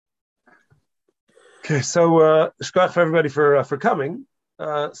Okay, so shkach for everybody for coming.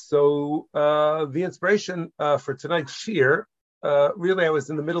 The inspiration for tonight's shir, really, I was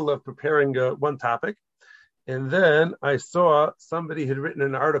in the middle of preparing one topic, and then I saw somebody had written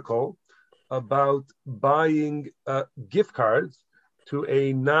an article about buying gift cards to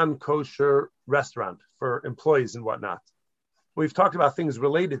a non-kosher restaurant for employees and whatnot. We've talked about things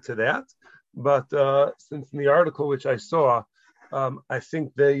related to that, but since in the article which I saw, I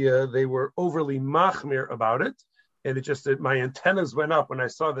think they were overly machmir about it, and my antennas went up when I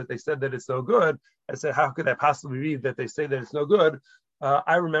saw that they said that it's no good. I said, how could that possibly be that they say that it's no good?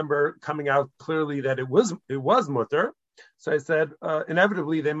 I remember coming out clearly that it was mutter. So I said,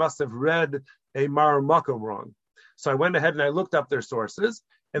 inevitably they must have read a Mar Makom wrong. So I went ahead and I looked up their sources,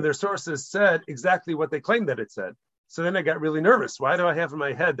 and their sources said exactly what they claimed that it said. So then I got really nervous. Why do I have in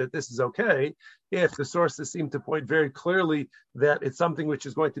my head that this is okay if the sources seem to point very clearly that it's something which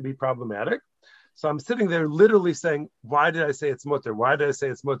is going to be problematic? So I'm sitting there literally saying, why did I say it's mutter? Why did I say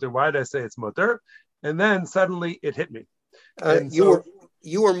it's mutter? Why did I say it's mutter? And then suddenly it hit me. You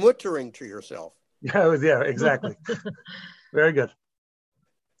were muttering to yourself. Yeah, exactly. Very good.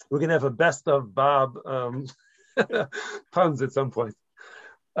 We're going to have a best of Bob puns at some point.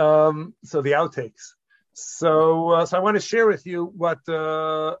 So the outtakes. So I want to share with you what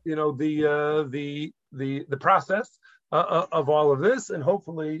the process of all of this, and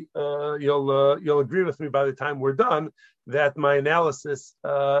hopefully you'll agree with me by the time we're done that my analysis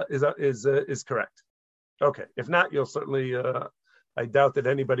is correct. Okay, if not, you'll certainly. I doubt that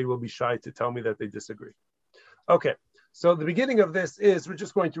anybody will be shy to tell me that they disagree. Okay, so the beginning of this is we're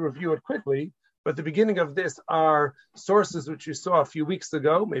just going to review it quickly. But the beginning of this are sources which you saw a few weeks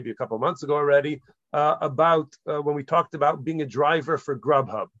ago, maybe a couple of months ago already, about when we talked about being a driver for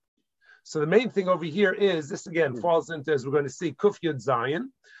Grubhub. So the main thing over here is, this again falls into, as we're going to see, Kuf Yud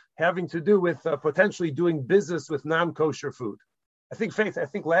Zayin, having to do with potentially doing business with non-kosher food. Faith,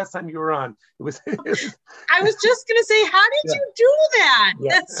 last time you were on, it was... I was just going to say, how did you do that?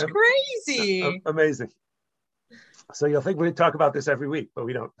 Yeah. That's crazy. Amazing. So you'll think we talk about this every week, but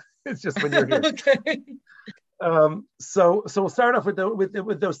we don't. It's just when you're here. Okay. So we'll start off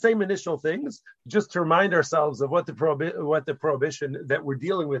with those same initial things, just to remind ourselves of what the prohibition that we're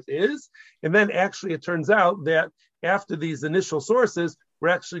dealing with is, and then actually it turns out that after these initial sources, we're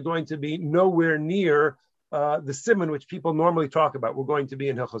actually going to be nowhere near the siman which people normally talk about. We're going to be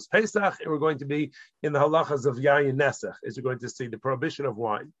in Hilchos Pesach, and we're going to be in the halachas of Yayin Nesach, as you're going to see the prohibition of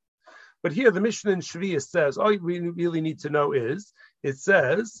wine. But here the Mishnah in Shvi'ah says, all you really need to know is, it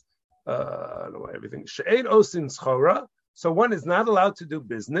says, I don't know why everything, She'ein osin schora, so one is not allowed to do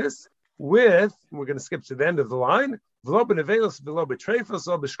business with, we're going to skip to the end of the line, v'lo b'nevelos, v'lo b'treifos,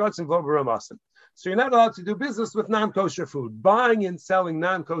 v'lo b'shkotzim, v'lo b'ramasim. So you're not allowed to do business with non-kosher food. Buying and selling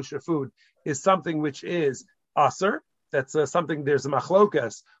non-kosher food is something which is aser. That's something, there's a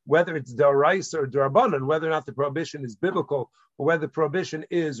machlokas, whether it's d'oraisa or d'rabanan, whether or not the prohibition is biblical or whether the prohibition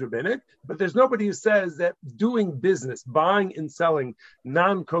is rabbinic. But there's nobody who says that doing business, buying and selling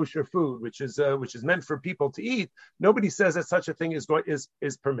non-kosher food, which is meant for people to eat, nobody says that such a thing is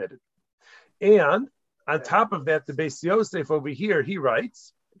permitted. And on top of that, the Beis Yosef over here, he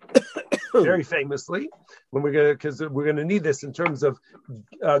writes, very famously, because we're gonna need this in terms of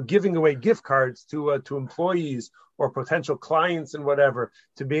giving away gift cards to employees or potential clients and whatever,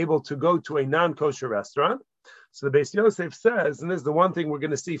 to be able to go to a non-kosher restaurant. So the Beis Yosef says, and this is the one thing we're going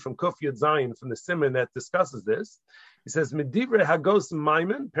to see from Kuf Yud Zayin, from the Siman that discusses this. He says, Medivre Hagos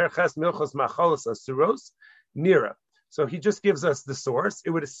Maimen Perches Milchos Macholos Asuros Nira. So he just gives us the source. It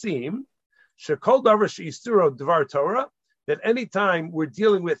would seem Shekol Davar Sheisuro Dvar Torah, that anytime we're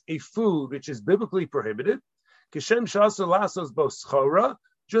dealing with a food which is biblically prohibited, Kishem Shasu Lasos Bo Schora,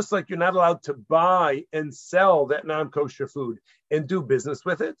 just like you're not allowed to buy and sell that non-kosher food and do business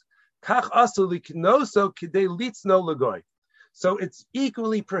with it. So it's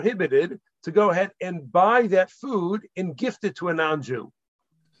equally prohibited to go ahead and buy that food and gift it to a non-Jew.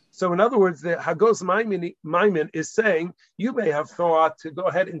 So in other words, the Hagos Maimin is saying, you may have thought to go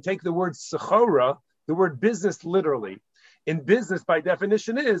ahead and take the word sechora, the word business literally. In business, by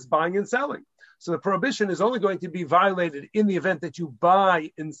definition, is buying and selling. So the prohibition is only going to be violated in the event that you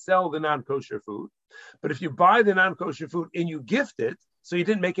buy and sell the non-kosher food. But if you buy the non-kosher food and you gift it, so you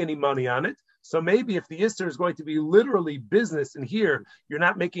didn't make any money on it, so maybe if the Isser is going to be literally business, and here you're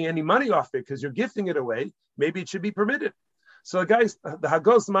not making any money off it because you're gifting it away, maybe it should be permitted. So the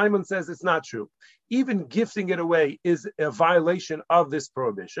Hagos Maimon says it's not true. Even gifting it away is a violation of this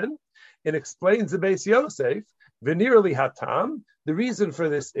prohibition, and explains the Beis Yosef, Venirli Hatam, the reason for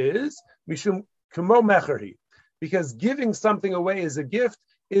this is Mishum Kamo Mecherhi, because giving something away as a gift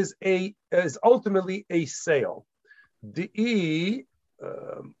is ultimately a sale. De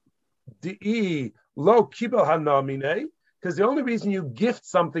lo kibel hanamine, because the only reason you gift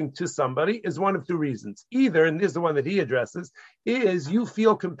something to somebody is one of two reasons. Either, and this is the one that he addresses, is you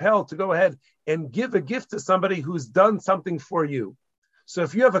feel compelled to go ahead and give a gift to somebody who's done something for you. So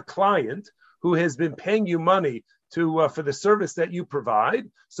if you have a client who has been paying you money for the service that you provide,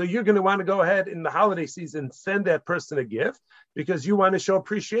 so you're going to want to go ahead in the holiday season, send that person a gift because you want to show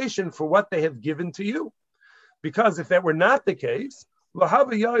appreciation for what they have given to you. Because if that were not the case,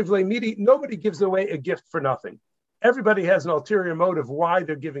 nobody gives away a gift for nothing. Everybody has an ulterior motive why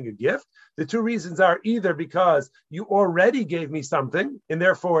they're giving a gift. The two reasons are either because you already gave me something, and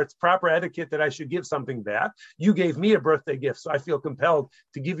therefore it's proper etiquette that I should give something back. You gave me a birthday gift, so I feel compelled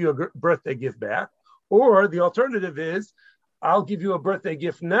to give you a birthday gift back. Or the alternative is, I'll give you a birthday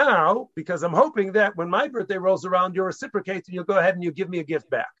gift now because I'm hoping that when my birthday rolls around, you'll reciprocate and you'll go ahead and you give me a gift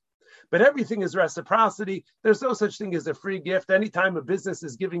back. But everything is reciprocity. There's no such thing as a free gift. Anytime a business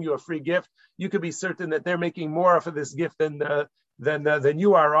is giving you a free gift, you could be certain that they're making more off of this gift than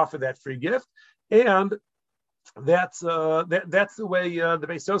you are off of that free gift. And that's the way the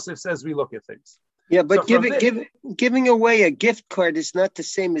Beis Yosef says we look at things. Yeah, but so giving away a gift card is not the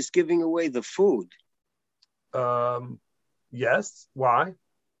same as giving away the food. Yes. Why?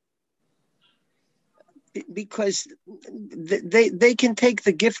 Because they can take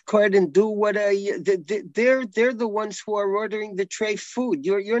the gift card and do what they're the ones who are ordering the tray food.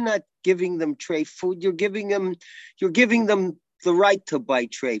 You're not giving them tray food. You're giving them the right to buy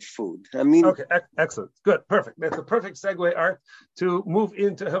tray food. I mean, okay, excellent, good, perfect. That's a perfect segue, Art, to move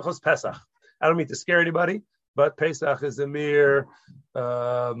into Hilchos Pesach. I don't mean to scare anybody, but Pesach is a mere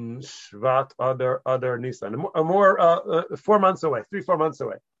Shvat, Adar, Nisan, a more 4 months away, 3-4 months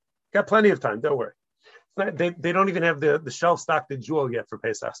away. Got plenty of time. Don't worry. They don't even have the shelf stocked jewel yet for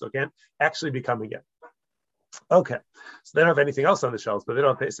Pesach, so it can't actually be coming yet. Okay, so they don't have anything else on the shelves, but they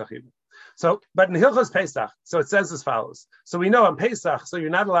don't have Pesach either. So, but in Hilchos Pesach, so it says as follows. So we know on Pesach, so you're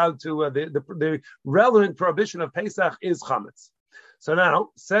not allowed to, the relevant prohibition of Pesach is chametz. So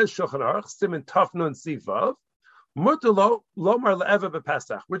now, says Shulchan Aruch, Siman Taf Nun Sivav, Mutalo Lomar Le'eva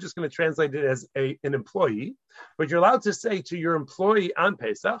BePesach. We're just going to translate it as an employee, but you're allowed to say to your employee on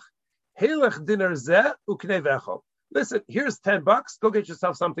Pesach, listen, here's $10. Go get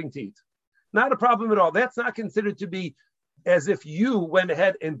yourself something to eat. Not a problem at all. That's not considered to be as if you went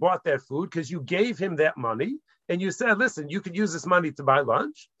ahead and bought that food because you gave him that money and you said, listen, you could use this money to buy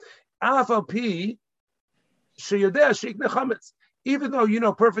lunch. Even though you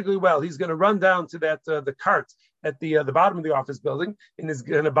know perfectly well he's going to run down to that the cart at the bottom of the office building and is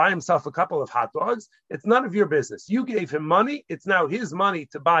going to buy himself a couple of hot dogs, it's none of your business. You gave him money. It's now his money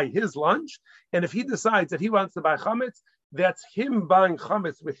to buy his lunch. And if he decides that he wants to buy chametz, that's him buying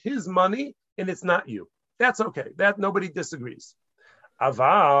chametz with his money, and it's not you. That's okay. That nobody disagrees.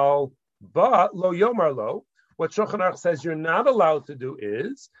 Aval, but lo yomar lo, what Shulchan Aruch says you're not allowed to do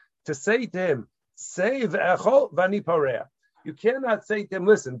is to say to him, say v'echol v'ani pareah. You cannot say to him,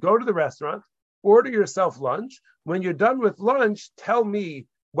 listen, go to the restaurant, order yourself lunch. When you're done with lunch, tell me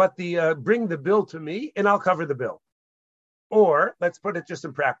what bring the bill to me and I'll cover the bill. Or let's put it just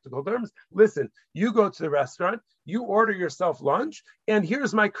in practical terms. Listen, you go to the restaurant, you order yourself lunch, and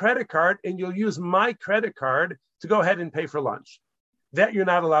here's my credit card, and you'll use my credit card to go ahead and pay for lunch. That you're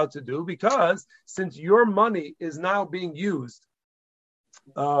not allowed to do because since your money is now being used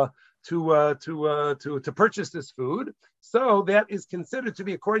to purchase this food, so that is considered to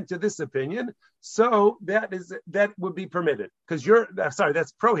be, according to this opinion, so that would be permitted because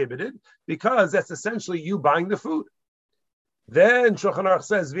that's prohibited because that's essentially you buying the food. Then Shulchan Aruch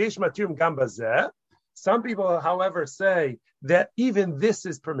says, V'yesh matirim gam bazeh. Some people, however, say that even this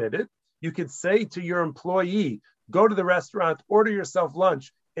is permitted. You could say to your employee, go to the restaurant, order yourself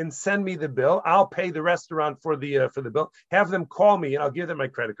lunch, and send me the bill. I'll pay the restaurant for the bill. Have them call me, and I'll give them my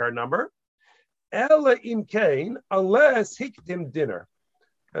credit card number. Ela im kain, unless hikdim dinner.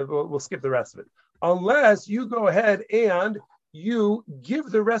 We'll skip the rest of it. Unless you go ahead and you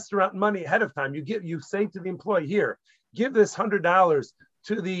give the restaurant money ahead of time. You say to the employee, here, give this $100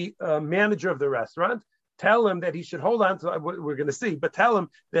 to the manager of the restaurant. Tell him that he should hold on to what we're going to see, but tell him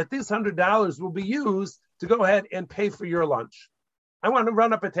that this $100 will be used to go ahead and pay for your lunch. I want to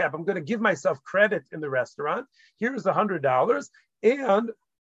run up a tab. I'm going to give myself credit in the restaurant. Here's the $100, and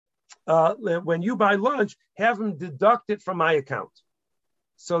when you buy lunch, have him deduct it from my account.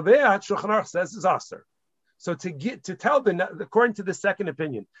 So that Shulchan Aruch says is aser. So to tell according to the second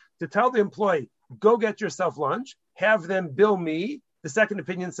opinion, to tell the employee, go get yourself lunch, have them bill me. The second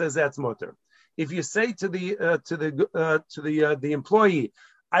opinion says that's mutter. If you say to the employee,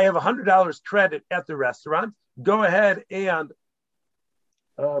 I have $100 credit at the restaurant. Go ahead and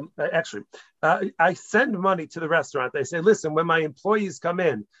I send money to the restaurant. I say, listen, when my employees come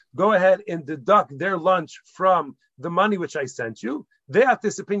in, go ahead and deduct their lunch from the money which I sent you. That,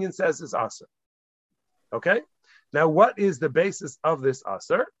 this opinion says, is aser. Okay? Now, what is the basis of this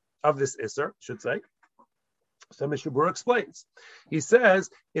aser, of this iser, should say? So Mishnah Berurah explains. He says,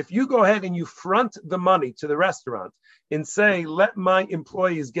 if you go ahead and you front the money to the restaurant and say, let my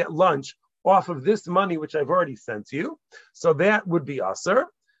employees get lunch off of this money which I've already sent to you, so that would be aser.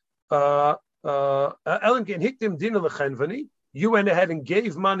 You went ahead and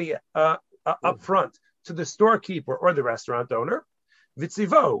gave money up front to the storekeeper or the restaurant owner.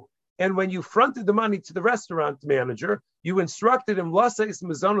 Vitzivo. And when you fronted the money to the restaurant manager, you instructed him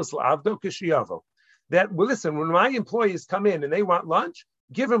that, well, listen, when my employees come in and they want lunch,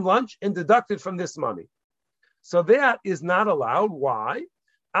 give him lunch and deduct it from this money. So that is not allowed. Why?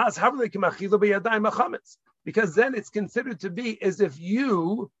 Because then it's considered to be as if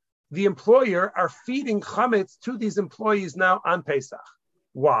you, the employer, are feeding chametz to these employees now on Pesach.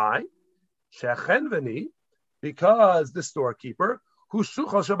 Why? Because the storekeeper,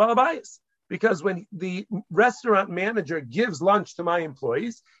 because when the restaurant manager gives lunch to my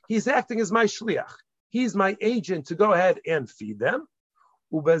employees, he's acting as my shliach. He's my agent to go ahead and feed them.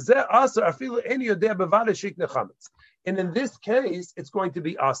 And in this case, it's going to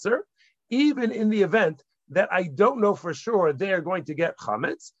be aser, even in the event that I don't know for sure they are going to get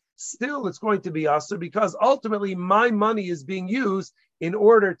chametz. Still, it's going to be aser because ultimately my money is being used in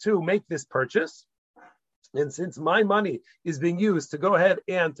order to make this purchase. And since my money is being used to go ahead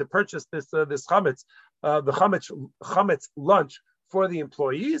and to purchase this chametz, the chametz lunch for the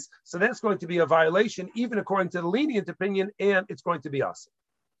employees, so that's going to be a violation, even according to the lenient opinion, and it's going to be aser.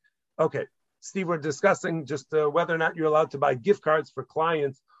 Okay, Steve, we're discussing just whether or not you're allowed to buy gift cards for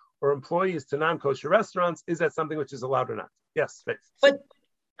clients or employees to non-kosher restaurants. Is that something which is allowed or not? Yes, Faith. But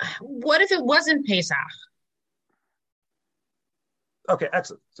what if it wasn't Pesach? Okay,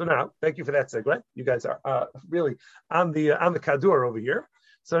 excellent. So now, thank you for that segue. You guys are really on the kadur over here.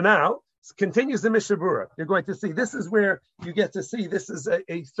 So now, continues the Mishnah Berurah. You're going to see, this is where you get to see, this is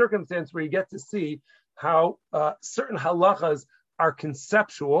a circumstance where you get to see how certain halachas are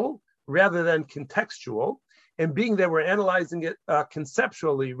conceptual rather than contextual. And being that we're analyzing it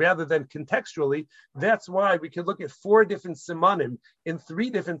conceptually rather than contextually, that's why we could look at 4 different simanim in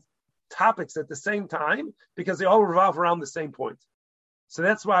 3 different topics at the same time, because they all revolve around the same point. So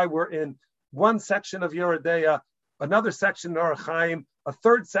that's why we're in one section of Yoreh De'ah, another section in Orach Chaim, a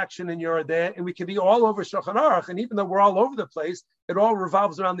third section in Yoreh De'ah, and we can be all over Shulchan Aruch. And even though we're all over the place, it all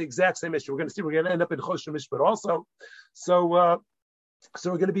revolves around the exact same issue. We're going to see, we're going to end up in Choshen Mishpat also. So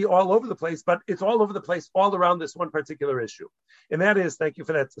we're going to be all over the place, but it's all over the place, all around this one particular issue. And that is, thank you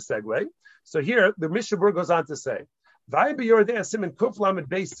for that segue. So here, the Mishnah Berurah goes on to say, V'ay b'Yoreh De'ah siman kuf lamed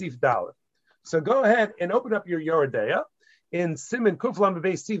beis sif dalet. So go ahead and open up your Yoreh De'ah. In Siman Kuf Lamed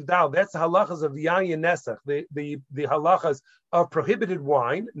Beis Sif Dal, that's the halachas of Yayin Nesach, the halachas of prohibited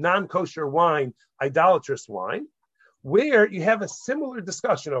wine, non-kosher wine, idolatrous wine, where you have a similar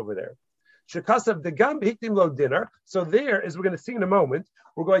discussion over there. Shekasav Degam B'Hiktim Lo Dinner. So there, as we're going to see in a moment,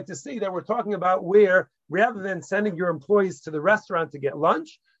 we're going to see that we're talking about where, rather than sending your employees to the restaurant to get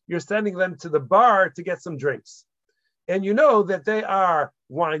lunch, you're sending them to the bar to get some drinks. And you know that they are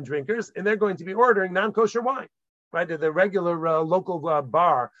wine drinkers, and they're going to be ordering non-kosher wine. Right, at the regular local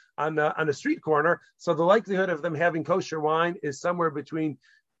bar on a street corner. So the likelihood of them having kosher wine is somewhere between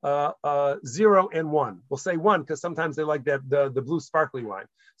 0 and 1. We'll say 1 because sometimes they like that the blue sparkly wine.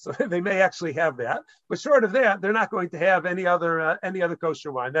 So they may actually have that. But short of that, they're not going to have any other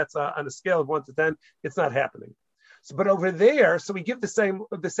kosher wine. That's on a scale of 1 to 10. It's not happening. So, but over there, so we give the same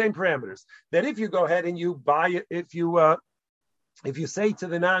parameters. That if you go ahead and you buy it, if you say to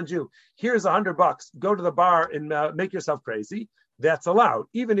the non-Jew, here's $100, go to the bar and make yourself crazy, that's allowed,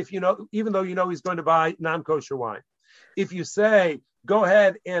 even though you know he's going to buy non-kosher wine. If you say, go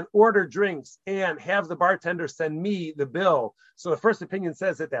ahead and order drinks and have the bartender send me the bill. So the first opinion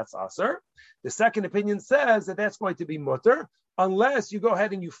says that that's aser. The second opinion says that that's going to be mutter, unless you go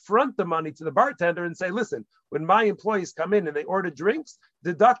ahead and you front the money to the bartender and say, listen, when my employees come in and they order drinks,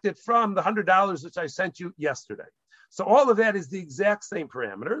 deduct it from the $100 which I sent you yesterday. So all of that is the exact same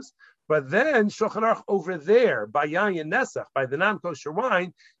parameters. But then Shulchan Aruch over there, by Yayin Nesach, by the non-kosher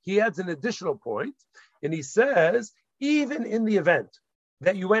wine, he adds an additional point. And he says, even in the event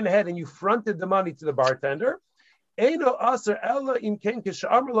that you went ahead and you fronted the money to the bartender, the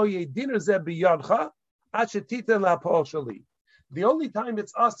only time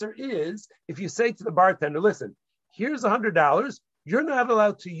it's aser is if you say to the bartender, listen, here's $100, you're not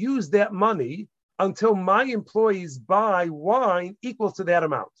allowed to use that money until my employees buy wine equal to that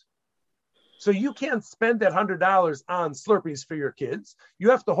amount. So you can't spend that $100 on Slurpees for your kids. You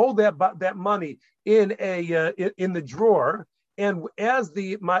have to hold that money in the drawer. And as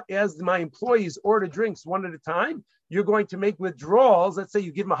my employees order drinks one at a time, you're going to make withdrawals. Let's say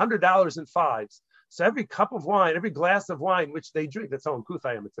you give them $100 in fives. So every cup of wine, every glass of wine which they drink, that's how in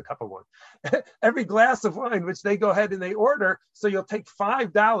Kuthayim, it's a cup of wine. Every glass of wine which they go ahead and they order, so you'll take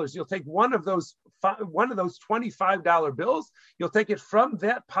 $5. You'll take one of those $25 bills. You'll take it from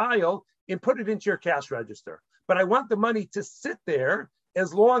that pile and put it into your cash register. But I want the money to sit there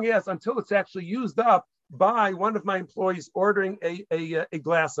until it's actually used up by one of my employees ordering a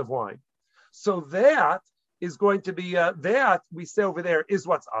glass of wine. So that is going to be that we say over there is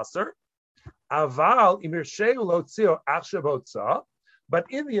what's aser. Aval but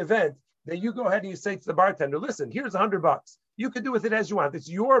in the event that you go ahead and you say to the bartender, listen, here's $100. You can do with it as you want. It's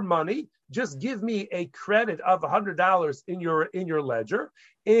your money. Just give me a credit of $100 in your ledger,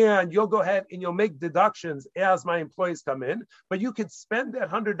 and you'll go ahead and you'll make deductions as my employees come in. But you could spend that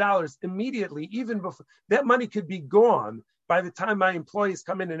 $100 immediately, even before that money could be gone by the time my employees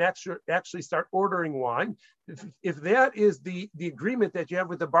come in and actually start ordering wine. If that is the agreement that you have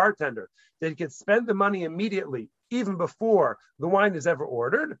with the bartender, that you can spend the money immediately, even before the wine is ever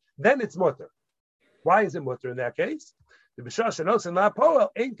ordered, then it's mutter. Why is it mutter in that case? Because the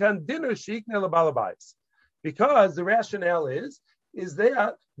rationale is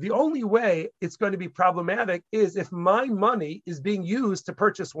that the only way it's going to be problematic is if my money is being used to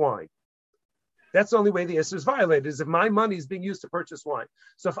purchase wine. That's the only way the Isser is violated, is if my money is being used to purchase wine.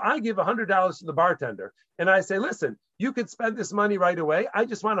 So if I give $100 to the bartender and I say, listen, you could spend this money right away. I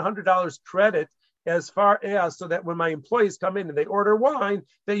just want $100 credit as far as so that when my employees come in and they order wine,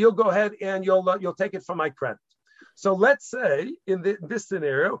 that you'll go ahead and you'll take it from my credit. So let's say in this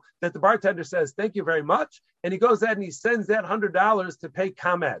scenario that the bartender says, thank you very much. And he goes ahead and he sends that $100 to pay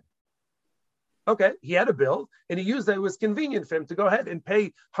ComEd. Okay, he had a bill and he used that. It was convenient for him to go ahead and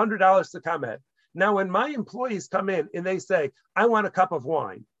pay $100 to ComEd. Now, when my employees come in and they say, I want a cup of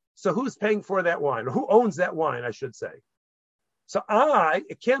wine. So who's paying for that wine? Or who owns that wine, I should say. So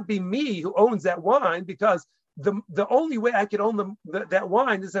it can't be me who owns that wine, because the only way I could own that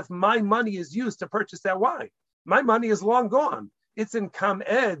wine is if my money is used to purchase that wine. My money is long gone. It's in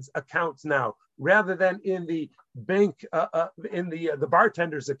ComEd's accounts now, rather than in the bank, in the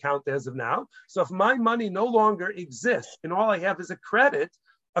bartender's account as of now. So if my money no longer exists and all I have is a credit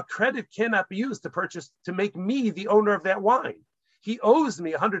cannot be used to make me the owner of that wine. He owes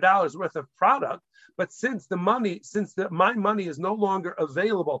me $100 worth of product, but since my money is no longer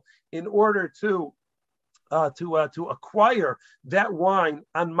available in order to acquire that wine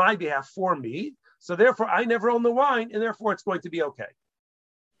on my behalf for me, so therefore I never own the wine, and therefore it's going to be okay.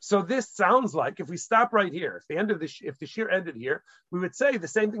 So this sounds like, if we stop right here, if the shir ended here, we would say the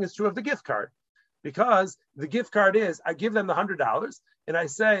same thing is true of the gift card. Because the gift card is, I give them the $100 and I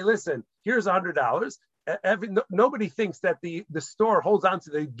say, listen, here's $100. Nobody thinks that the store holds on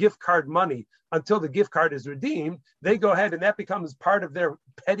to the gift card money until the gift card is redeemed. They go ahead and that becomes part of their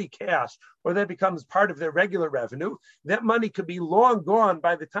petty cash, or that becomes part of their regular revenue. That money could be long gone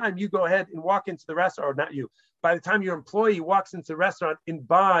by the time you go ahead and walk into the restaurant, or not you, by the time your employee walks into the restaurant and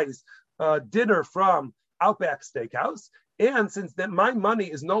buys dinner from Outback Steakhouse. And since that my money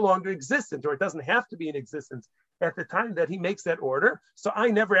is no longer existent, or it doesn't have to be in existence at the time that he makes that order, so I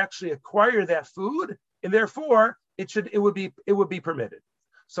never actually acquire that food, and therefore it would be permitted.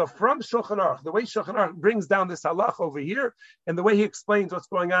 So from Shulchan Aruch, the way Shulchan Aruch brings down this halach over here, and the way he explains what's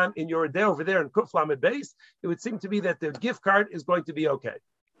going on in your day over there in Kuf Lamed Beis, it would seem to be that the gift card is going to be okay.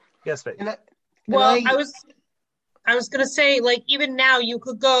 Yes, Faith. I was going to say, like, even now you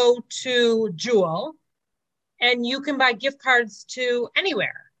could go to Jewel and you can buy gift cards to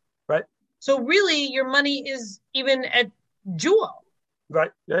anywhere. Right. So really your money is even at Jewel.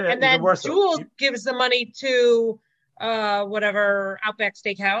 Right. Yeah, and then Jewel gives the money to whatever Outback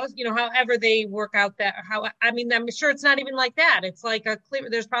Steakhouse, however they work out that, I'm sure it's not even like that. It's like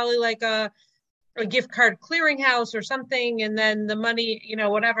there's probably like a gift card clearinghouse or something. And then the money,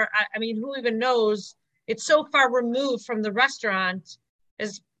 whatever. Who even knows? It's so far removed from the restaurant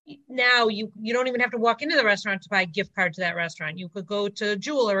as now you don't even have to walk into the restaurant to buy a gift card to that restaurant. You could go to a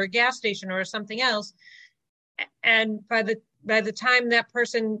Jewel or a gas station or something else. And by the time that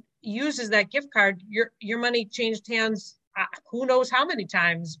person uses that gift card, your money changed hands who knows how many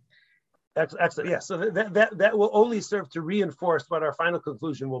times. Excellent. Yeah. So that will only serve to reinforce what our final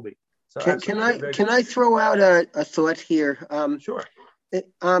conclusion will be. So can I throw out a thought here? Sure.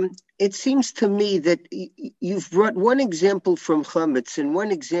 It seems to me that you've brought one example from chametz and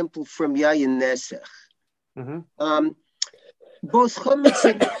one example from yayin nesech. Mm-hmm. Both chametz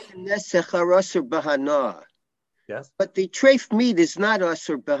and yayin nesech are asur b'hana. Yes. But the treif meat is not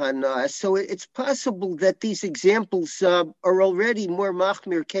asur b'hana. So it's possible that these examples are already more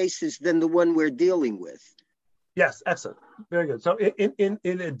machmir cases than the one we're dealing with. Yes, excellent. Very good. So in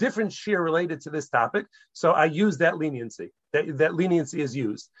a different share related to this topic, so I use that leniency. That leniency is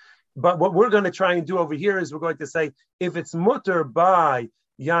used. But what we're going to try and do over here is we're going to say, if it's mutter by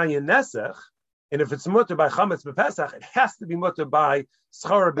yayin nesech, and if it's mutter by chametz b'pesach, it has to be mutter by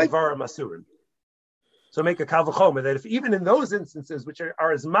schara b'dvarim asurim. So make a kal v'chomer that if even in those instances, which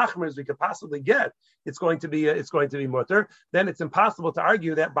are as machmer as we could possibly get, it's going to be mutter. Then it's impossible to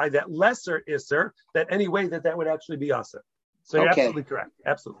argue that by that lesser isser, that any way that would actually be aser. So you're absolutely correct.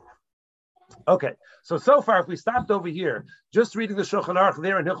 Absolutely. Okay. So far, if we stopped over here, just reading the Shulchan Aruch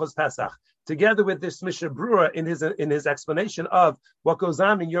there in Hilchos Pesach, together with this Mishnah Brura in his explanation of what goes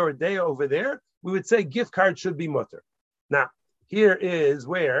on in Yoreh Deah over there, we would say gift card should be mutter. Now, here is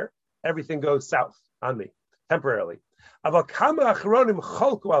where everything goes south on me temporarily. Aval kama achronim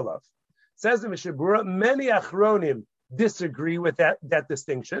cholku alav. Says the Mishnah Brura, many achronim disagree with that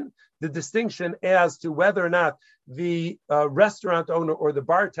distinction. The distinction as to whether or not the restaurant owner or the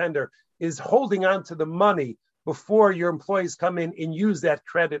bartender is holding on to the money before your employees come in and use that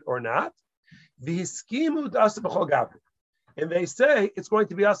credit or not. And they say it's going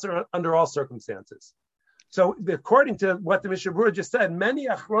to be usher under all circumstances. So according to what the Mishnah Brura just said, many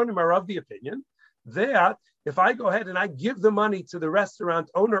achronim are of the opinion that if I go ahead and I give the money to the restaurant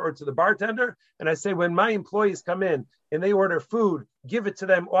owner or to the bartender, and I say, when my employees come in and they order food, give it to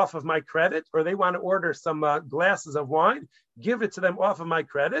them off of my credit, or they want to order some glasses of wine, give it to them off of my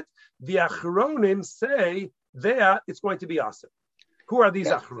credit, the achronim say that it's going to be awesome. Who are these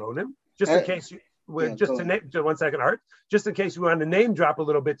achronim? Just in case one second, Art. Just in case you want to name drop a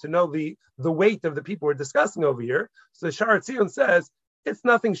little bit to know the weight of the people we're discussing over here. So the Sha'ar Tzion says it's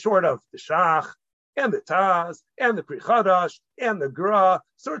nothing short of the Shach, and the Taz, and the Pri Chadash, and the Gra.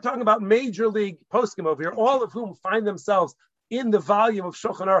 So we're talking about major league poskim over here, all of whom find themselves in the volume of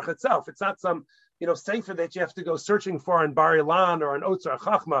Shulchan Aruch itself. It's not some sefer that you have to go searching for on Bar Ilan or on Otzar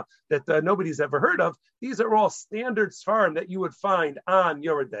Chachma that nobody's ever heard of. These are all standard svarim that you would find on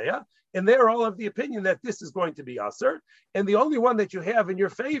Yoreh Deah, and they're all of the opinion that this is going to be aser. And the only one that you have in your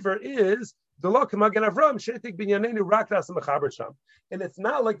favor is the Lok Magen Avram, Shetik Binyanenu Rakdas Mechaber Sham. And it's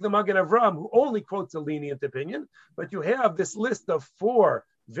not like the Magen Avram who only quotes a lenient opinion, but you have this list of 4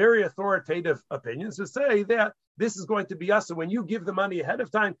 very authoritative opinions to say that this is going to be aser. When you give the money ahead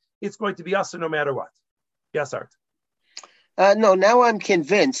of time, it's going to be aser no matter what. Yes, Art. No, now I'm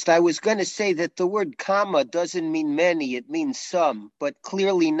convinced. I was going to say that the word comma doesn't mean many, it means some. But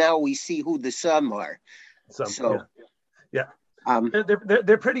clearly now we see who the some are. Yeah.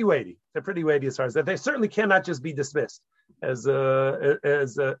 They're pretty weighty. They're pretty weighty as far as that. They certainly cannot just be dismissed as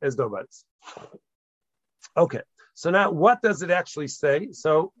nobody's. Okay. So now, what does it actually say?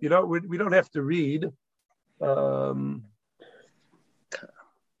 So we don't have to read. We don't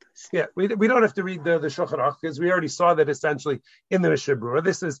have to read the Shulchan Aruch because we already saw that essentially in the Mishnah Brura.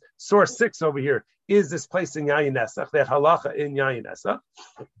 This is source 6 over here. Is this place in Yayin Nesach, that halacha in Yayin Nesach,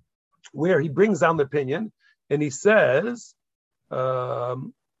 where he brings down the opinion and he says,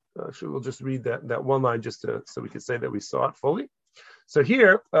 we'll just read that one line just so we can say that we saw it fully. So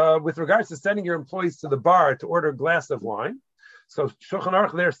here, with regards to sending your employees to the bar to order a glass of wine, so Shulchan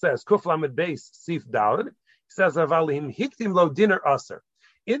Aruch there says, Kuf Lamed Beis Sif Daled, he says, Avalim Hiktim Lo Dinner Aser.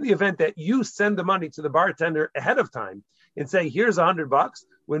 In the event that you send the money to the bartender ahead of time and say, here's $100,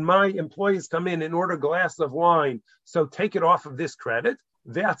 when my employees come in and order a glass of wine, so take it off of this credit,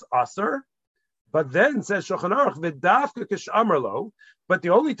 that's aser. But then says Shulchan Aruch, V'dafka k'shamarlo, but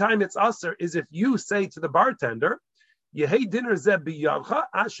the only time it's aser is if you say to the bartender, Yehei dinner zeh b'yavcha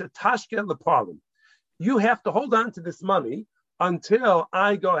asher tashke lepalim. You have to hold on to this money until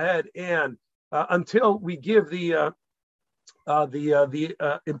I go ahead and until we give the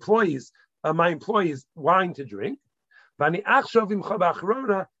employees, my employees, wine to drink. And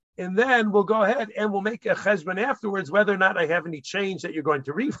then we'll go ahead and we'll make a cheshbon afterwards, whether or not I have any change that you're going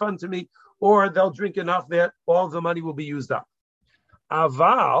to refund to me, or they'll drink enough that all the money will be used up.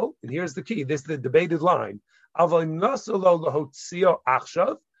 Aval, and here's the key, this is the debated line. But in the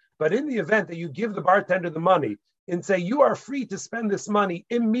event that you give the bartender the money and say, you are free to spend this money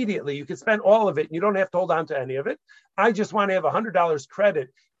immediately, you can spend all of it, and you don't have to hold on to any of it. I just want to have $100 credit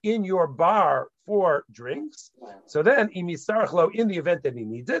in your bar for drinks. So then, in the event that he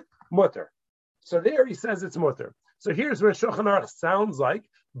needs it, mutter. So there he says it's mutter. So here's where Shulchan Aruch sounds like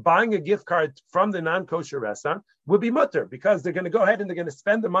buying a gift card from the non-kosher restaurant would be mutter, because they're going to go ahead and they're going to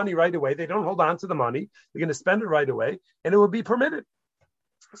spend the money right away. They don't hold on to the money. They're going to spend it right away, and it will be permitted.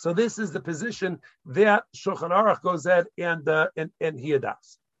 So this is the position that Shulchan Aruch goes at and he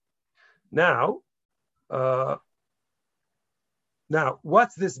adopts. Now,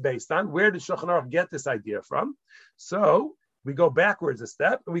 what's this based on? Where did Shulchan Aruch get this idea from? So we go backwards a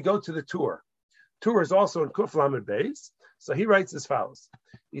step and we go to the Tur. Tur is also in Kuf Lamed Beis. So he writes as follows.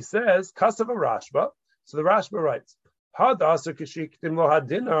 He says, Kasav Rashba. So the Rashba writes, Had aser kishiktim lo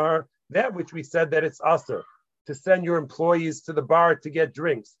hadinar, that which we said that it's aser to send your employees to the bar to get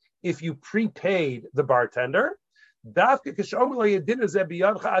drinks if you prepaid the bartender. That's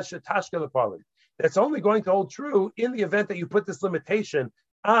only going to hold true in the event that you put this limitation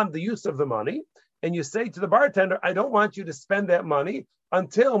on the use of the money, and you say to the bartender, I don't want you to spend that money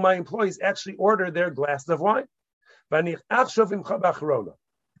until my employees actually order their glass of wine. And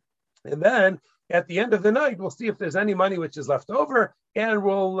then at the end of the night, we'll see if there's any money which is left over, and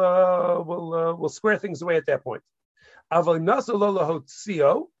we'll square things away at that point. But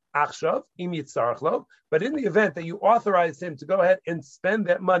in the event that you authorize him to go ahead and spend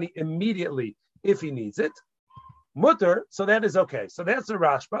that money immediately if he needs it, mutter, so that is okay. So that's the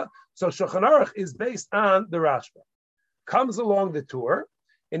Rashba. So Shulchan Aruch is based on the Rashba. Comes along the Tur,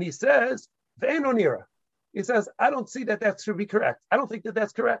 and he says, Ve'eno nira. He says, I don't see that should be correct. I don't think that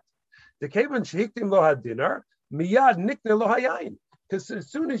that's correct. The kevan shehiktim lo hadinar, miyad nikne lo hayayin. Because as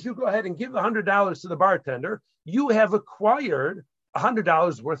soon as you go ahead and give $100 to the bartender, you have acquired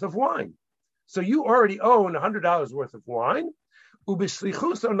 $100 worth of wine. So you already own $100 worth of wine.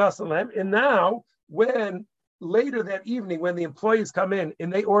 And now, when later that evening, when the employees come in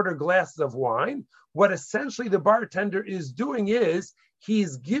and they order glasses of wine, what essentially the bartender is doing is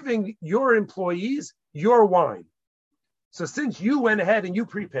he's giving your employees your wine. So since you went ahead and you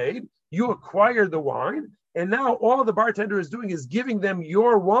prepaid, you acquired the wine, and now all the bartender is doing is giving them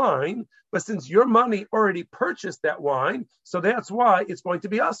your wine, but since your money already purchased that wine, so that's why it's going to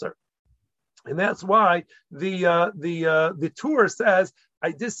be usher. And that's why the Tur says,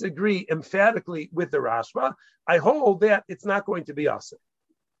 I disagree emphatically with the Rashba. I hold that it's not going to be usher.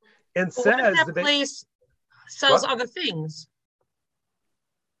 And well, says that place sells other things.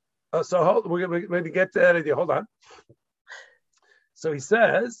 So we're going to get to that idea. Hold on. So he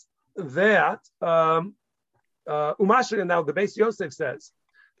says that Umasha, now the Beis Yosef says,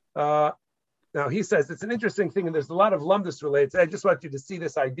 now he says it's an interesting thing, and there's a lot of lumdus related. I just want you to see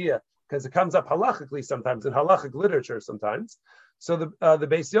this idea because it comes up halachically sometimes in halachic literature sometimes. So the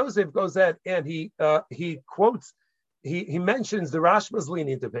Beis Yosef goes ahead and he quotes, he mentions the Rashba's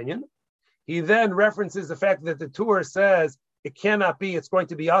lenient opinion. He then references the fact that the Tur says it cannot be, it's going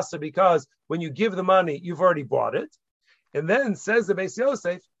to be asa because when you give the money, you've already bought it. And then says the Beis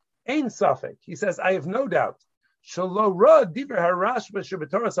Yosef, Ein Safek. He says, I have no doubt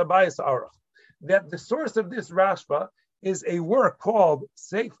that the source of this Rashba is a work called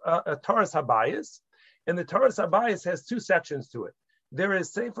Taras Habayis, and the Taras Habayis has two sections to it.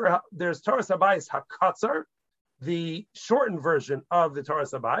 There's Taras Habayis HaKatzar, the shortened version of the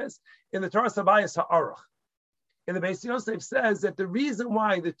Taras Habayis, and the Taras Habayis HaAruch. And the Beis Yosef says that the reason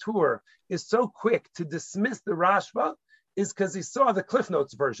why the Tur is so quick to dismiss the Rashba is because he saw the Cliff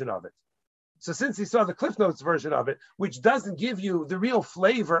Notes version of it. So since he saw the Cliff Notes version of it, which doesn't give you the real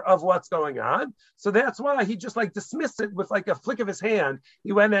flavor of what's going on, so that's why he just like dismissed it with like a flick of his hand.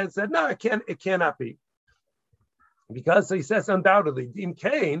 He went in and said, no, it cannot be. Because so he says undoubtedly, Dim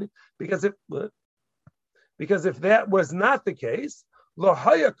Kain, because if that was not the case,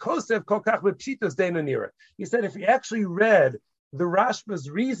 he said if he actually read the Rashba's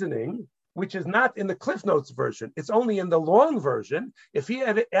reasoning, which is not in the Cliff Notes version, it's only in the long version. If he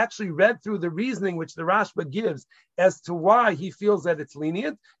had actually read through the reasoning which the Rashba gives as to why he feels that it's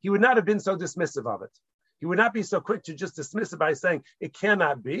lenient, he would not have been so dismissive of it. He would not be so quick to just dismiss it by saying it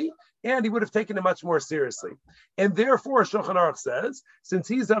cannot be, and he would have taken it much more seriously. And therefore, Shulchan Aruch says, since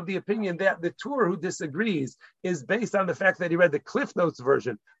he's of the opinion that the Tur who disagrees is based on the fact that he read the Cliff Notes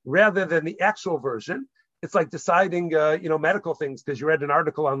version rather than the actual version, it's like deciding, medical things because you read an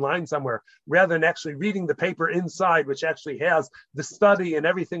article online somewhere, rather than actually reading the paper inside, which actually has the study and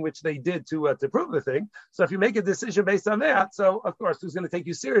everything which they did to prove the thing. So if you make a decision based on that, so of course, who's going to take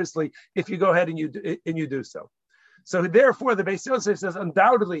you seriously if you go ahead and you do so? So therefore, the Beis Yosef says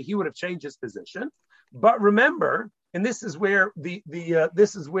undoubtedly he would have changed his position. But remember, and this is where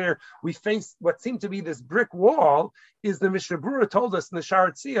this is where we face what seemed to be this brick wall, is the Mishnah Berurah told us in the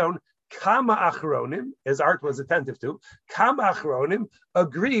Sha'ar Tzion, Kama Achronim, as Art was attentive to, Kama Achronim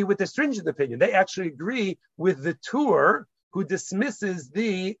agree with the stringent opinion. They actually agree with the Tur who dismisses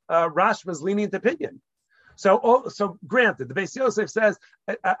the Rashba's lenient opinion. So granted, the Beis Yosef says,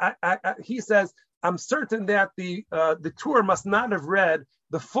 he says, I'm certain that the Tur must not have read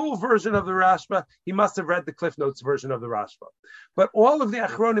the full version of the Rashba. He must have read the Cliff Notes version of the Rashba. But all of the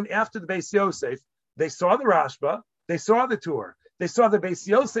Achronim after the Beis Yosef, they saw the Rashba, they saw the Tur, they saw the Beis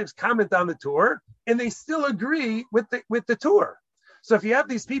Yosef's comment on the Tur, and they still agree with the Tur. So if you have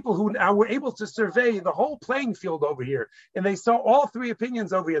these people who now were able to survey the whole playing field over here, and they saw all three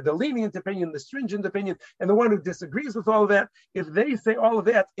opinions over here, the lenient opinion, the stringent opinion, and the one who disagrees with all of that, if they say all of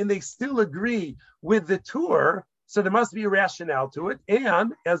that and they still agree with the Tur, so there must be a rationale to it.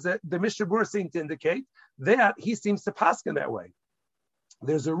 And as the Mishnah Berurah seems to indicate, that he seems to paskin that way.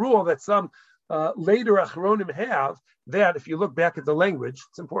 There's a rule that some later Achronim have, that if you look back at the language,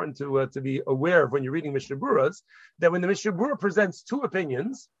 it's important to be aware of when you're reading Mishnah Berurahs, that when the Mishnah Berurah presents two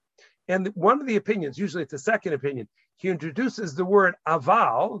opinions, and one of the opinions, usually it's the second opinion, he introduces the word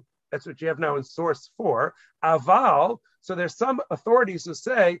aval. That's what you have now in source 4, aval. So there's some authorities who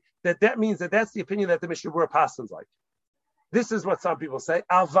say that means that that's the opinion that the Mishnah Berurah paskins like. This is what some people say,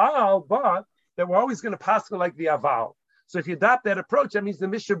 aval, but that we're always going to paskin like the aval. So if you adopt that approach, that means the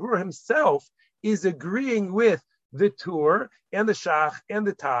Mishnah Berurah himself is agreeing with the Tur and the Shach and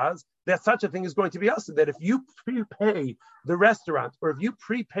the Taz that such a thing is going to be also, that if you prepay the restaurant or if you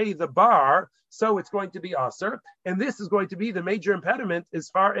prepay the bar, so it's going to be aser, and this is going to be the major impediment as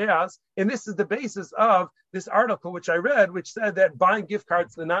far as, and this is the basis of this article which I read, which said that buying gift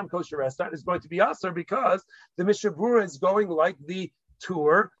cards to the non-kosher restaurant is going to be aser because the Mishnah Berurah is going like the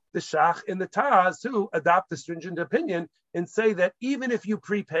Tur, the Shach, and the Taz to adopt the stringent opinion and say that even if you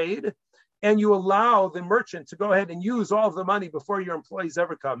prepaid and you allow the merchant to go ahead and use all of the money before your employees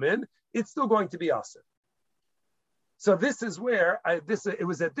ever come in, it's still going to be aser. So this is where it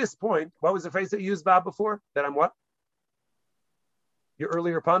was at this point. What was the phrase that you used, Bob, before? That I'm what? Your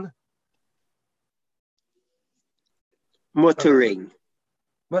earlier pun? Muttering.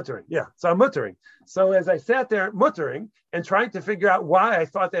 Muttering, yeah. So I'm muttering. So as I sat there muttering and trying to figure out why I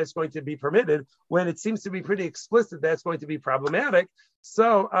thought that it's going to be permitted when it seems to be pretty explicit that it's going to be problematic.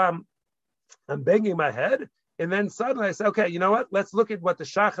 So I'm banging my head. And then suddenly I say, okay, you know what? Let's look at what the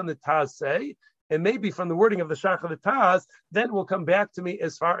Shach and the Taz say. And maybe from the wording of the Shach and the Taz, then will come back to me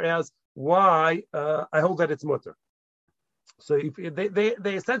as far as why I hold that it's mutter. So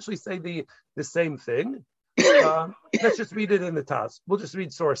they essentially say the same thing. Let's just read it in the Taz. We'll just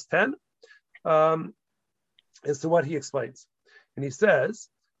read source 10 as to what he explains. And he says,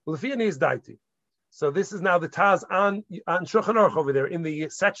 L'fiani is daiti. So this is now the Taz on Shulchan Aruch over there in the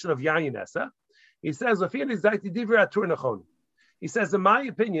section of Yayin Esa. He says, L'fiani is daiti divrei Tur nachon. He says, in my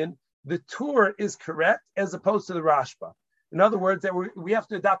opinion, the Tur is correct as opposed to the Rashba. In other words, that we have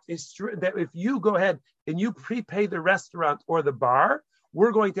to adopt that if you go ahead and you prepay the restaurant or the bar,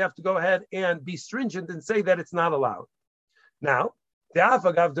 we're going to have to go ahead and be stringent and say that it's not allowed. Now, the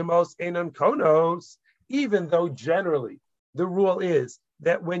Afagav Demos Einon Konos, even though generally the rule is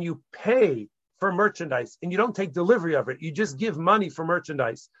that when you pay for merchandise and you don't take delivery of it, you just give money for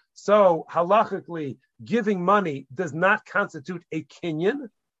merchandise. So halachically, giving money does not constitute a kinyan.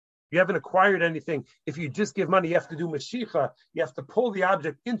 You haven't acquired anything. If you just give money, you have to do mashicha. You have to pull the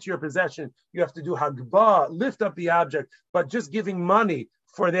object into your possession. You have to do hagbah, lift up the object. But just giving money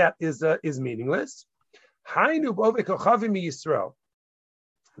for that is meaningless.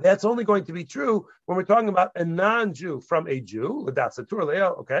 That's only going to be true when we're talking about a non-Jew from a Jew.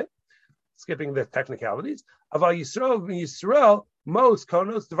 Okay, skipping the technicalities. Aval Yisrael, most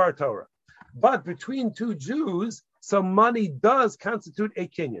konos dvar Torah. But between two Jews, so money does constitute a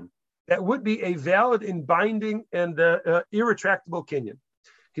kinyan. That would be a valid and binding and irretractable kinyan.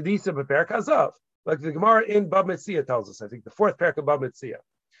 Kedisa b'perek hazav, like the Gemara in Bab Metzia tells us. I think the fourth perek of Bab Metzia.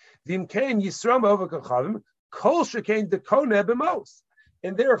 V'imkein yisram over kachavim kol shekein dekone b'mos.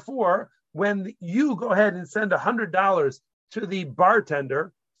 And therefore, when you go ahead and send $100 to the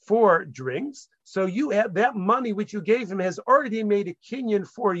bartender for drinks, so you have that money which you gave him has already made a kinyan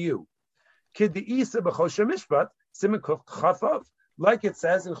for you. Kid the Isa b'choshe mishpat siman kuf chafav, like it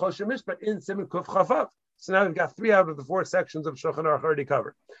says in Choshe Mishpat in siman kuf chafav. So now we've got 3 out of the 4 sections of Shulchan Aruch already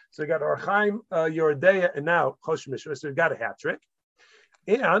covered. So we got Or Chaim, Yordeya, and now Choshe Mishpat. So we've got a hat trick.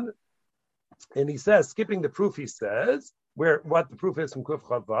 And he says, skipping the proof, he says what the proof is from kuf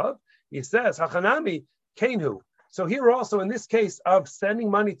chavav. He says hachanami kenhu. So here also in this case of sending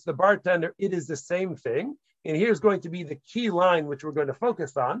money to the bartender, it is the same thing. And here's going to be the key line which we're going to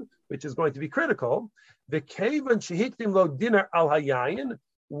focus on, which is going to be critical. The kevan shehiktim lo dinar al hayayin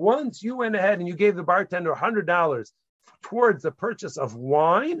once you went ahead and you gave the bartender $100 towards the purchase of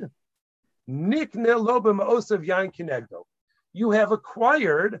wine, nikne lo b'ma'osav yain kinegdo, you have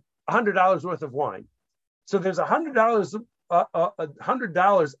acquired $100 worth of wine. So there's $100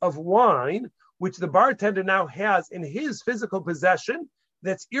 of wine which the bartender now has in his physical possession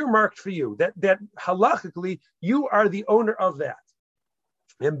that's earmarked for you. That halachically you are the owner of that.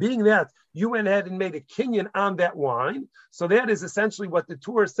 And being that you went ahead and made a kinyan on that wine, so that is essentially what the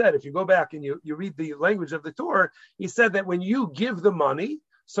Torah said. If you go back and you read the language of the Torah, he said that when you give the money,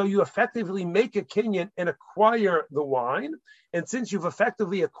 so you effectively make a kinyan and acquire the wine. And since you've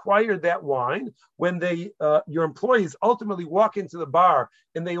effectively acquired that wine, when your employees ultimately walk into the bar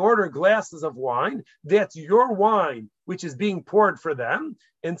and they order glasses of wine, that's your wine, which is being poured for them.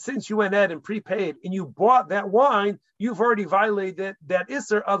 And since you went ahead and prepaid and you bought that wine, you've already violated that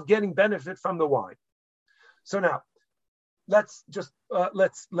isser of getting benefit from the wine. So now, let's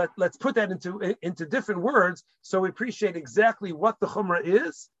put that into different words so we appreciate exactly what the chumrah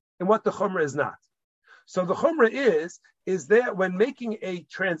is and what the chumrah is not. So the chumrah is that when making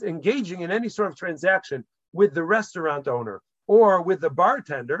engaging in any sort of transaction with the restaurant owner or with the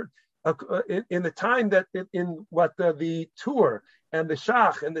bartender, in the time that in what the tour and the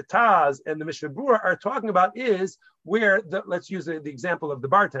shach and the taz and the Mishnah Berurah are talking about is where let's use the example of the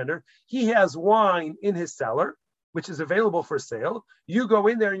bartender. He has wine in his cellar, which is available for sale. You go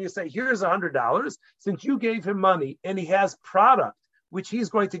in there and you say, here's $100. Since you gave him money and he has product, which he's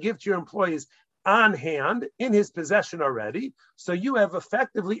going to give to your employees on hand in his possession already. So you have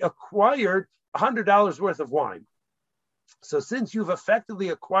effectively acquired $100 worth of wine. So since you've effectively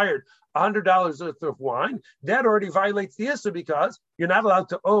acquired $100 worth of wine, that already violates the issur because you're not allowed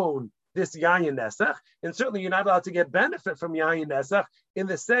to own this yayin nesach, and certainly you're not allowed to get benefit from yayin nesach in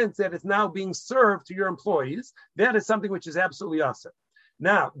the sense that it's now being served to your employees. That is something which is absolutely awesome.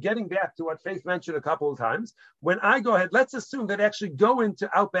 Now, getting back to what Faith mentioned a couple of times, when I go ahead, let's assume that I actually go into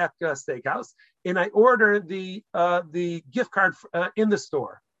Outback Steakhouse and I order the gift card in the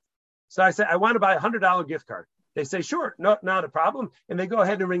store. So I say, I want to buy a $100 gift card. They say, sure, no, not a problem. And they go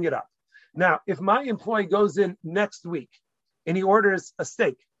ahead and ring it up. Now, if my employee goes in next week and he orders a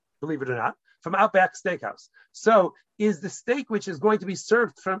steak, believe it or not, from Outback Steakhouse. So is the steak which is going to be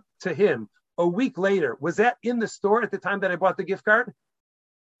served to him a week later, was that in the store at the time that I bought the gift card?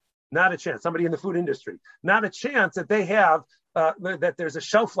 Not a chance. Somebody in the food industry. Not a chance that they have, that there's a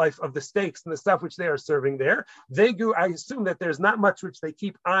shelf life of the steaks and the stuff which they are serving there. I assume that there's not much which they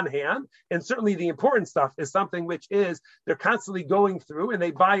keep on hand. And certainly the important stuff is something which is they're constantly going through and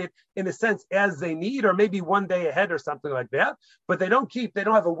they buy it in a sense as they need, or maybe one day ahead or something like that. But they don't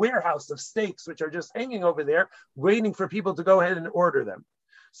have a warehouse of steaks which are just hanging over there waiting for people to go ahead and order them.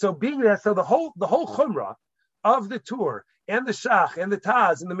 So being that, so the whole chumrah of the tour and the shach and the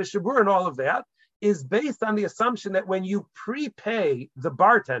taz and the Mishnah Berurah and all of that is based on the assumption that when you prepay the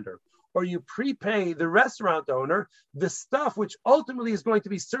bartender or you prepay the restaurant owner, the stuff which ultimately is going to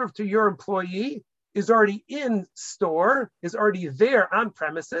be served to your employee is already in store, is already there on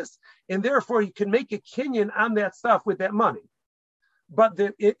premises, and therefore you can make a kinyan on that stuff with that money. But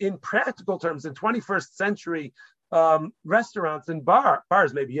in practical terms, in 21st century restaurants and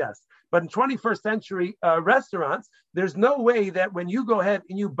bars maybe yes, but in 21st century restaurants, there's no way that when you go ahead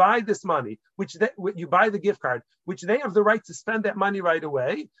and you buy this money, you buy the gift card, which they have the right to spend that money right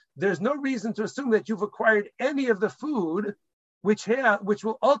away, there's no reason to assume that you've acquired any of the food which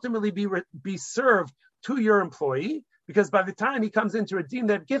will ultimately be served to your employee, because by the time he comes in to redeem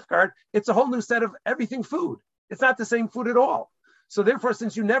that gift card, it's a whole new set of everything food. It's not the same food at all. So therefore,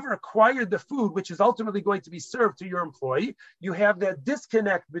 since you never acquired the food, which is ultimately going to be served to your employee, you have that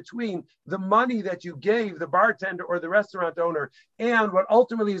disconnect between the money that you gave the bartender or the restaurant owner and what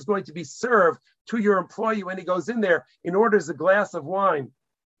ultimately is going to be served to your employee when he goes in there and orders a glass of wine,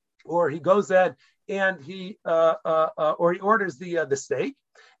 or he goes in and he orders the steak.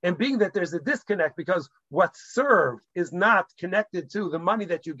 And being that there's a disconnect because what's served is not connected to the money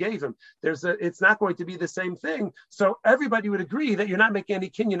that you gave him, it's not going to be the same thing. So everybody would agree that you're not making any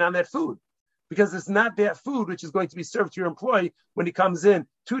kinyan on that food, because it's not that food which is going to be served to your employee when he comes in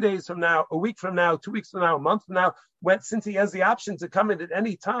 2 days from now, a week from now, 2 weeks from now, a month from now, since he has the option to come in at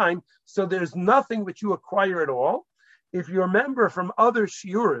any time. So there's nothing which you acquire at all. If you remember from other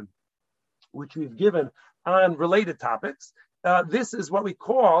shiurim, which we've given on related topics, this is what we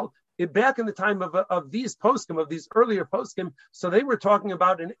call it back in the time of these poskim, of these earlier poskim. So they were talking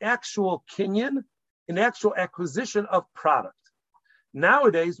about an actual kinyan, an actual acquisition of product.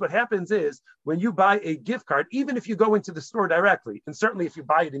 Nowadays, what happens is when you buy a gift card, even if you go into the store directly, and certainly if you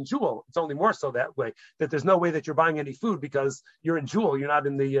buy it in Jewel, it's only more so that way, that there's no way that you're buying any food because you're in Jewel, you're not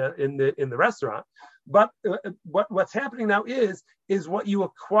in the restaurant. But what's happening now is what you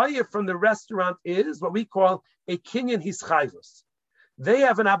acquire from the restaurant is what we call a kinyan hischayvus. They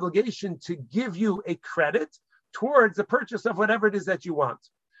have an obligation to give you a credit towards the purchase of whatever it is that you want.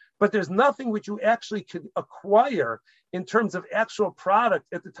 But there's nothing which you actually could acquire in terms of actual product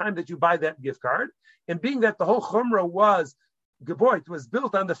at the time that you buy that gift card. And being that the whole chumrah was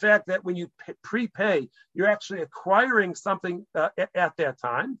built on the fact that when you prepay, you're actually acquiring something at that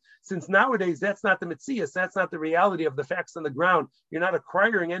time. Since nowadays, that's not the metzias, that's not the reality of the facts on the ground. You're not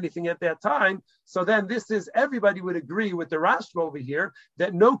acquiring anything at that time. So then everybody would agree with the Rashba over here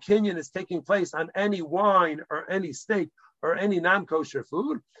that no kinyan is taking place on any wine or any steak or any non-kosher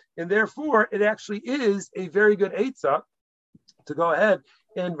food. And therefore, it actually is a very good eitzah to go ahead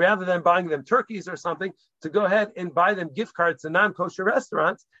and rather than buying them turkeys or something, to go ahead and buy them gift cards to non-kosher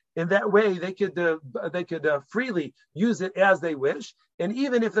restaurants. And that way they could freely use it as they wish. And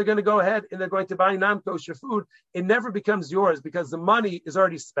even if they're going to go ahead and they're going to buy non-kosher food, it never becomes yours because the money is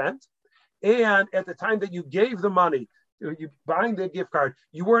already spent. And at the time that you gave the money, you buying the gift card,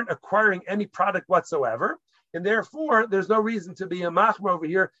 you weren't acquiring any product whatsoever. And therefore, there's no reason to be a machmer over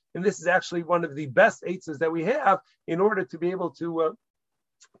here. And this is actually one of the best eitzes that we have in order to be able to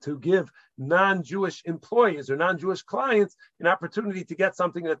give non-Jewish employees or non-Jewish clients an opportunity to get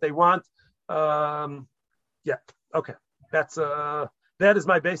something that they want. That is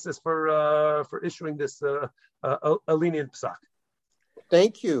my basis for issuing this a lenient psak.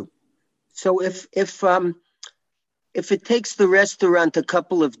 Thank you. So if it takes the restaurant a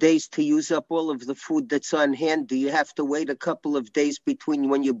couple of days to use up all of the food that's on hand, do you have to wait a couple of days between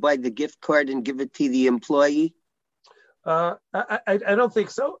when you buy the gift card and give it to the employee? I don't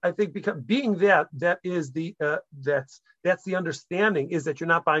think so. I think because being that is the that's the understanding is that you're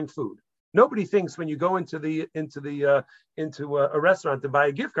not buying food. Nobody thinks when you go into a restaurant to buy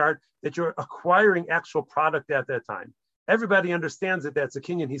a gift card that you're acquiring actual product at that time. Everybody understands that that's a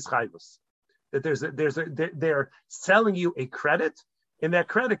kinyan hischayvus. That they're selling you a credit, and that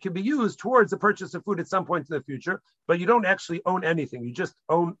credit can be used towards the purchase of food at some point in the future, but you don't actually own anything. You just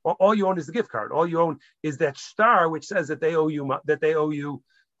own, all you own is the gift card. All you own is that star which says that they owe you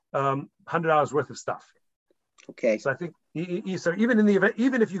 $100 worth of stuff. Okay. So I think so even in the event,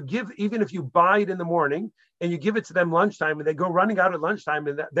 even if you buy it in the morning and you give it to them lunchtime and they go running out at lunchtime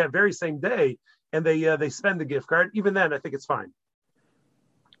and that very same day and they spend the gift card, even then I think it's fine.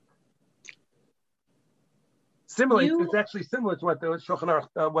 It's actually similar to what the Shulchan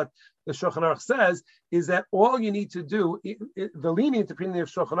Aruch says, is that all you need to do, the lenient opinion of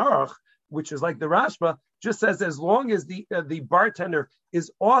Shulchan Aruch, which is like the Rashba, just says as long as the bartender is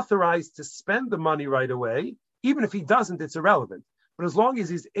authorized to spend the money right away, even if he doesn't, it's irrelevant. But as long as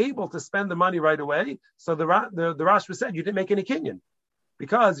he's able to spend the money right away, so the Rashba said you didn't make any kinyan,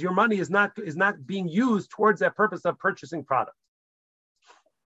 because your money is not being used towards that purpose of purchasing product.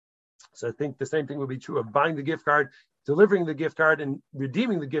 So I think the same thing would be true of buying the gift card, delivering the gift card, and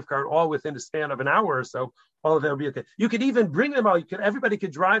redeeming the gift card all within a span of an hour or so. All of that will be okay. You could even bring them out. Everybody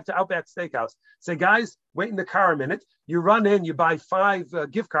could drive to Outback Steakhouse. Say, guys, wait in the car a minute. You run in, you buy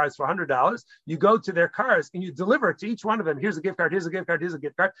 5 gift cards for $100. You go to their cars and you deliver to each one of them. Here's a gift card, here's a gift card, here's a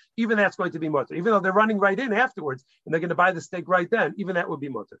gift card. Even that's going to be mutter. Even though they're running right in afterwards and they're going to buy the steak right then, even that would be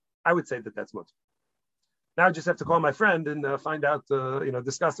mutter. I would say that that's mutter. Now I just have to call my friend and find out,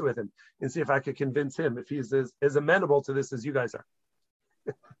 discuss it with him and see if I could convince him if he's as amenable to this as you guys are.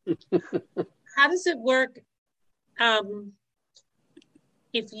 How does it work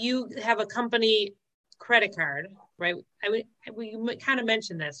if you have a company credit card, right? We kind of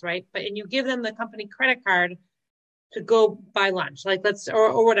mentioned this, right? And you give them the company credit card to go buy lunch, like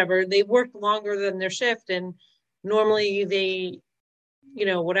or whatever. They worked longer than their shift, and normally they,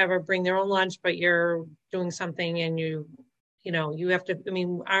 bring their own lunch, but you're doing something and you have to,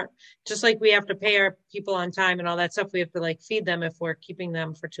 just like we have to pay our people on time and all that stuff, we have to feed them if we're keeping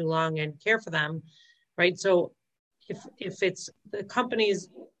them for too long and care for them. Right. So if it's the company's,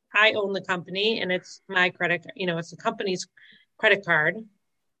 I own the company and it's my credit, it's the company's credit card.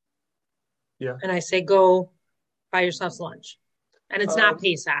 Yeah. And I say, go buy yourselves lunch, and it's not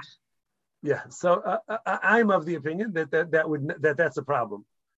Pesach. Yeah, so I'm of the opinion that's a problem,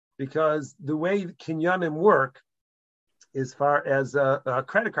 because the way kinyanim work, as far as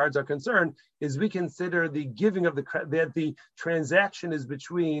credit cards are concerned, is we consider the giving of that the transaction is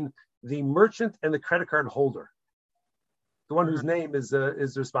between the merchant and the credit card holder. the one whose name is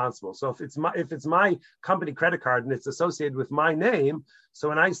responsible. So if it's my company credit card and it's associated with my name, so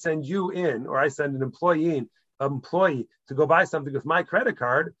when I send you in, or I send an employee to go buy something with my credit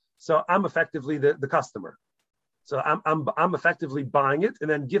card, so I'm effectively the customer. So I'm effectively buying it and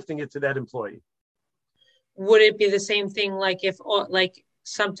then gifting it to that employee. Would it be the same thing if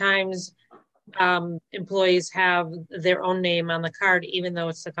sometimes employees have their own name on the card, even though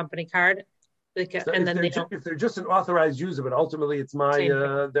it's the company card? And then if they're just an authorized user, but ultimately it's my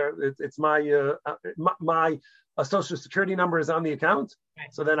my social security number is on the account.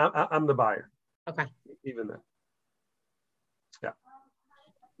 Right. So then I'm the buyer. Okay. Even then. Yeah.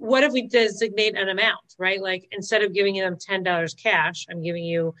 What if we designate an amount, right? Like instead of giving them $10 cash, I'm giving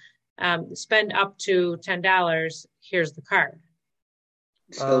you spend up to $10. Here's the card.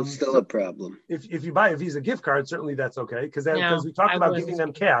 Still a problem. If you buy a Visa gift card, certainly that's okay, because we talked about giving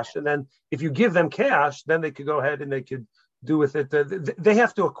them cash, and then if you give them cash, then they could go ahead and they could do with it. They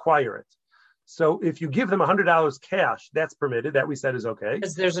have to acquire it. So if you give them $100 cash, that's permitted. That we said is okay.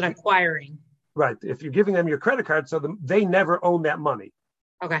 Because there's an acquiring. Right. If you're giving them your credit card, so they never own that money.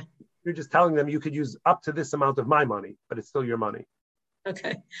 Okay. You're just telling them you could use up to this amount of my money, but it's still your money.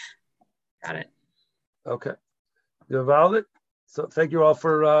 Okay. Got it. Okay. Yuval, so thank you all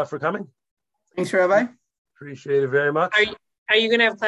for coming. Thanks, Rabbi. Appreciate it very much. Are you going to have